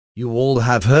You all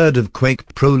have heard of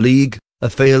Quake Pro League, a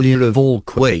failure of all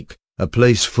Quake, a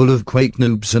place full of Quake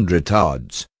noobs and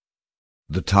retards.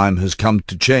 The time has come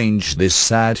to change this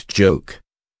sad joke.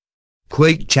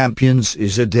 Quake Champions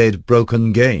is a dead,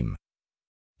 broken game.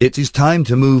 It is time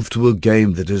to move to a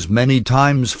game that is many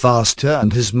times faster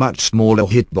and has much smaller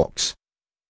hitbox.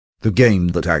 The game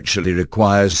that actually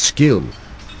requires skill.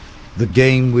 The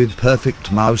game with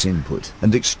perfect mouse input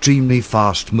and extremely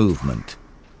fast movement.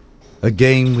 A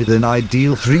game with an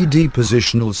ideal 3D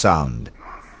positional sound.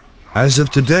 As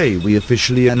of today, we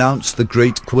officially announced the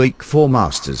Great Quake 4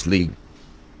 Masters League.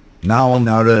 Now on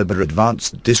our Uber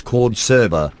Advanced Discord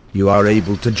server, you are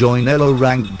able to join Elo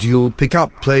ranked dual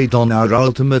pickup played on our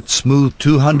ultimate smooth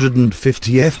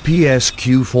 250 FPS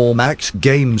Q4 Max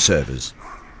game servers.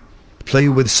 Play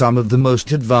with some of the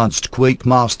most advanced Quake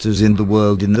masters in the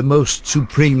world in the most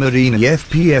supreme arena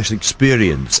FPS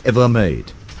experience ever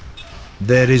made.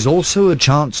 There is also a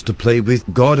chance to play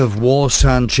with God of War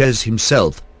Sanchez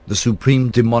himself, the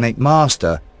supreme demonic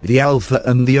master, the Alpha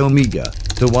and the Omega,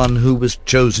 the one who was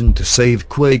chosen to save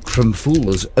Quake from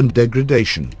fools and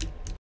degradation.